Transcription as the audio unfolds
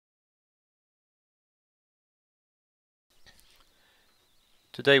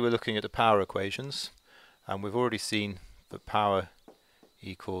Today we're looking at the power equations, and we've already seen that power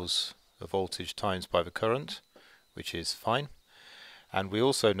equals the voltage times by the current, which is fine. And we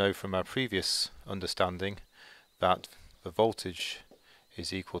also know from our previous understanding that the voltage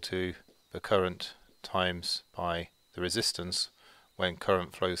is equal to the current times by the resistance when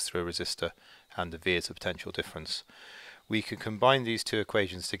current flows through a resistor, and the V is the potential difference. We can combine these two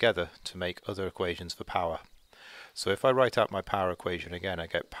equations together to make other equations for power. So if I write out my power equation again, I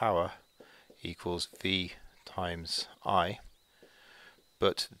get power equals V times I,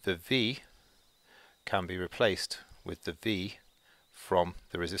 but the V can be replaced with the V from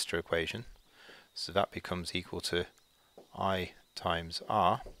the resistor equation, so that becomes equal to I times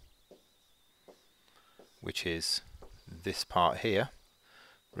R, which is this part here,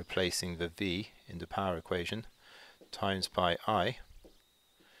 replacing the V in the power equation, times by I,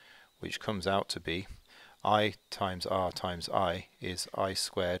 which comes out to be I times R times I is I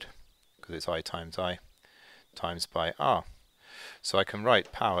squared, because it's I, times by R. So I can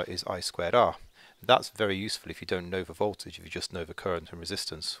write power is I squared R. That's very useful if you don't know the voltage, if you just know the current and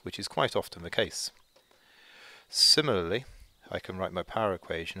resistance, which is quite often the case. Similarly, I can write my power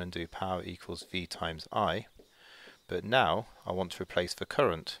equation and do power equals V times I, but now I want to replace the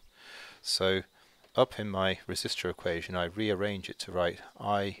current. So up in my resistor equation I rearrange it to write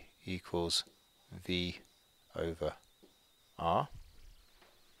I equals V over R,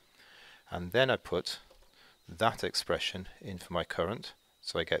 and then I put that expression in for my current,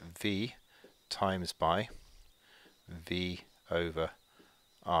 so I get V times by V over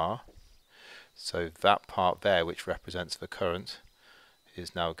R. So that part there, which represents the current,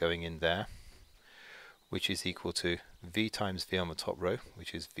 is now going in there, which is equal to V times V on the top row,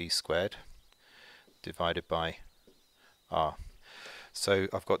 which is V squared, divided by R. So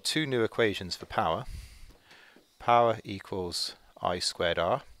I've got two new equations for power. Power equals I squared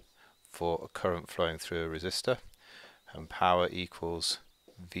R for a current flowing through a resistor, and power equals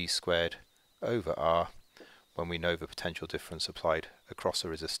V squared over R when we know the potential difference applied across a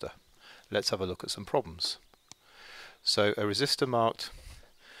resistor. Let's have a look at some problems. So a resistor marked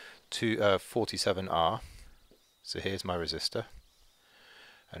 47R, so here's my resistor,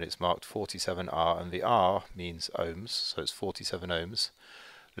 and it's marked 47R, and the R means ohms, so it's 47 ohms.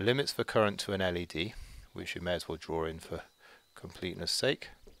 Limits the current to an LED, which you may as well draw in for completeness sake,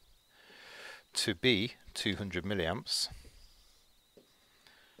 to be 200 milliamps,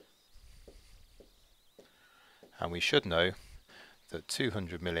 and we should know that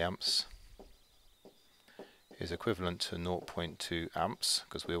 200 milliamps is equivalent to 0.2 amps,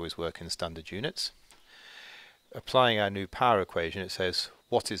 because we always work in standard units. Applying our new power equation, it says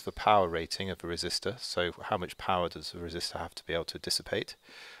what is the power rating of the resistor, so how much power does the resistor have to be able to dissipate.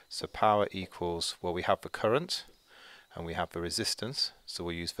 So power equals, well, we have the current and we have the resistance, so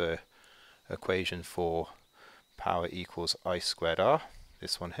we'll use the equation for power equals I squared R,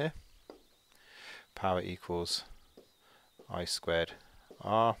 this one here. Power equals I squared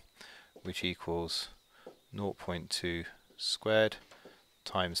R, which equals 0.2 squared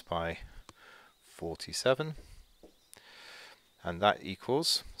times by 47, and that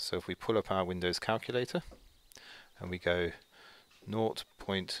equals, so if we pull up our Windows calculator and we go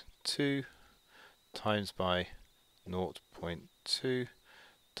 0.2 times by 0.2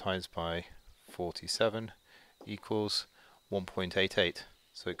 times by 47 equals 1.88,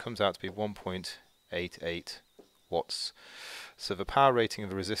 so it comes out to be 1.88 watts. So the power rating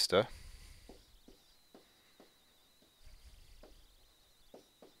of a resistor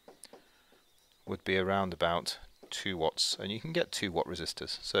would be around about 2 watts, and you can get 2 watt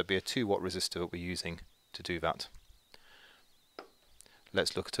resistors, so it'd be a 2 watt resistor that we're using to do that.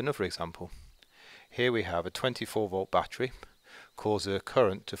 Let's look at another example. Here we have a 24 volt battery cause a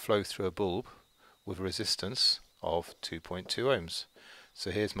current to flow through a bulb with a resistance of 2.2 ohms. So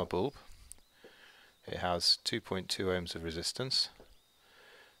here's my bulb. It has 2.2 ohms of resistance.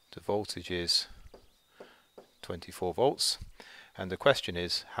 The voltage is 24 volts, and the question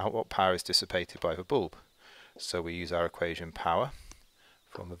is what power is dissipated by the bulb. So we use our equation power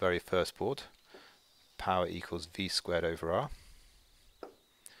from the very first board. Power equals V squared over R.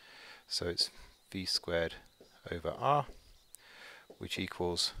 So it's V squared over R, which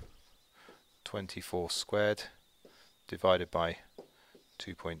equals 24 squared divided by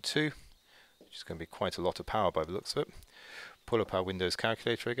 2.2, which is going to be quite a lot of power by the looks of it. Pull up our Windows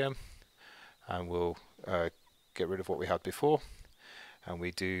calculator again, and we'll get rid of what we had before, and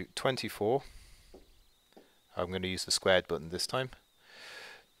we do 24, I'm going to use the squared button this time,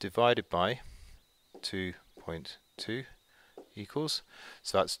 divided by 2.2 equals,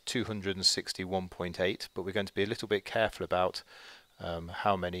 so that's 261.8, but we're going to be a little bit careful about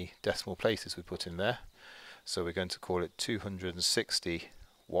how many decimal places we put in there. So we're going to call it 260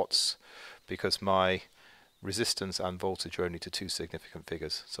 watts because my resistance and voltage are only to two significant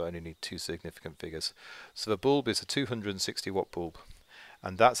figures, so I only need two significant figures. So the bulb is a 260 watt bulb,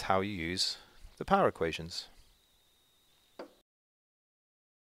 and that's how you use the power equations.